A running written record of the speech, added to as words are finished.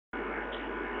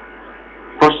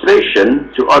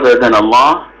prostration to other than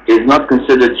Allah is not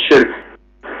considered shirk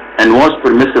and was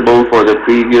permissible for the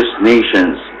previous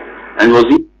nations and was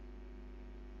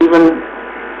even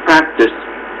practiced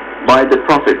by the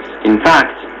prophets. In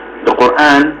fact, the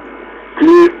Quran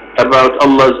clear about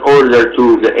Allah's order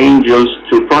to the angels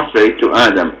to prostrate to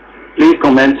Adam. Please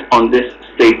comment on this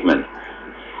statement.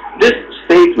 This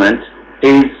statement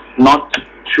is not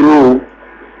true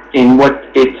in what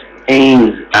it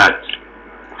aims at.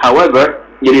 However,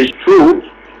 it is true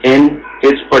in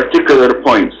its particular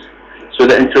points. So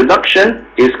the introduction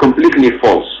is completely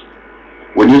false.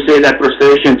 When you say that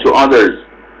prostration to others,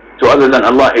 to other than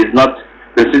Allah, is not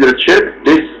considered shirk,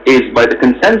 this is, by the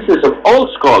consensus of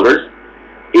all scholars,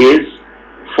 is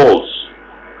false.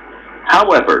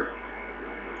 However,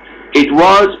 it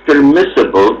was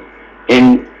permissible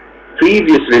in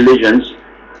previous religions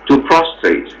to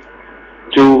prostrate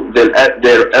to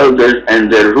their elders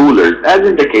and their rulers, as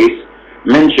in the case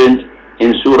mentioned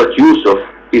in Surah Yusuf,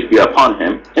 peace be upon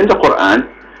him, in the Quran,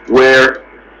 where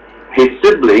his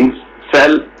siblings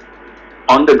fell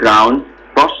on the ground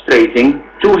prostrating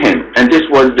to him, and this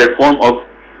was their form of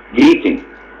greeting.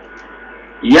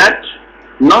 Yet,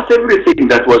 not everything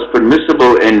that was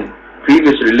permissible in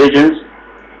previous religions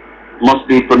must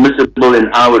be permissible in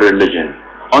our religion.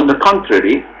 On the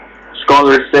contrary,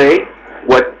 scholars say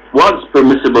what was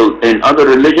permissible in other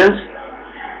religions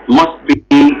must be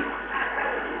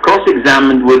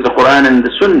cross-examined with the Quran and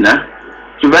the Sunnah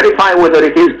to verify whether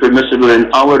it is permissible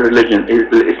in our religion,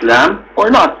 Islam,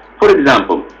 or not. For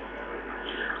example,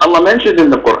 Allah mentioned in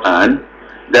the Quran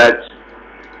that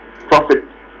Prophet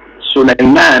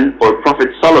Sulaiman or Prophet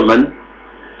Solomon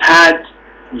had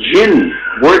jinn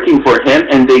working for him,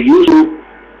 and they used to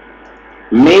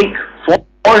make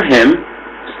for him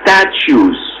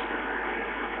statues.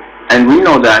 And we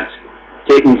know that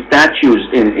taking statues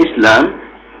in Islam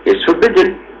is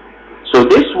forbidden. So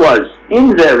this was in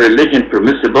their religion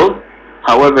permissible.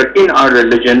 However, in our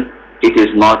religion, it is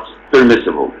not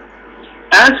permissible.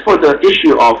 As for the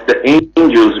issue of the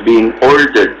angels being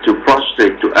ordered to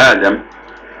prostrate to Adam,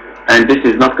 and this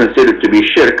is not considered to be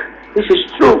shirk, this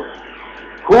is true.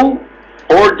 Who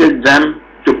ordered them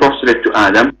to prostrate to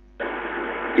Adam?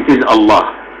 It is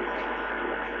Allah.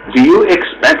 Do you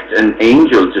expect an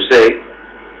angel to say,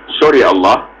 sorry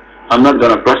Allah, I'm not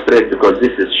going to prostrate because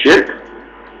this is shirk?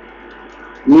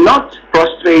 Not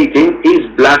prostrating is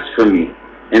blasphemy.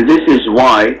 And this is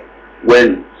why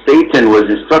when Satan was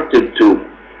instructed to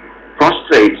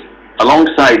prostrate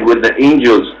alongside with the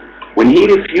angels, when he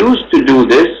refused to do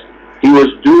this, he was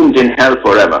doomed in hell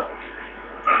forever.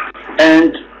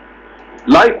 And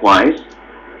likewise,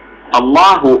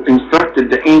 Allah, who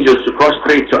instructed the angels to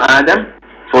prostrate to Adam,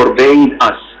 forbade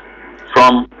us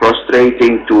from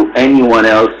prostrating to anyone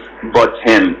else but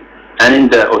him. And in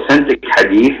the authentic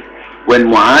hadith, when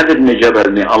Mu'adh ibn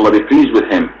Jabal, may Allah be pleased with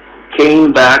him,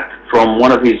 came back from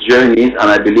one of his journeys, and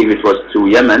I believe it was to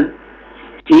Yemen,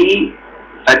 he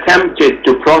attempted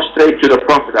to prostrate to the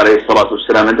Prophet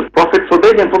ﷺ, and the Prophet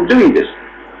forbade him from doing this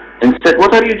and said,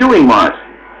 what are you doing, Mu'adh?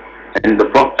 And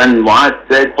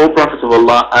Mu'adh said, O Prophet of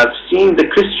Allah, I've seen the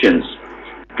Christians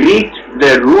greet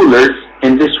their rulers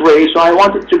in this way, so I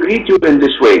wanted to greet you in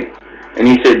this way. And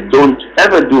he said, don't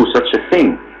ever do such a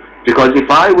thing, because if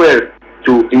I were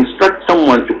to instruct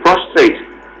someone to prostrate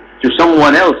to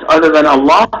someone else other than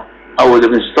Allah, I would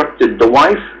have instructed the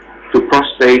wife to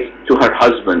prostrate to her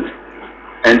husband.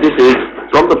 And this is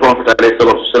from the Prophet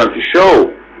ﷺ to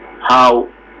show how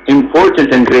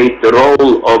important and great the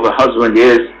role of a husband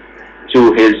is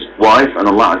to his wife, and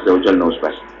Allah Azza wa Jalla knows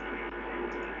best.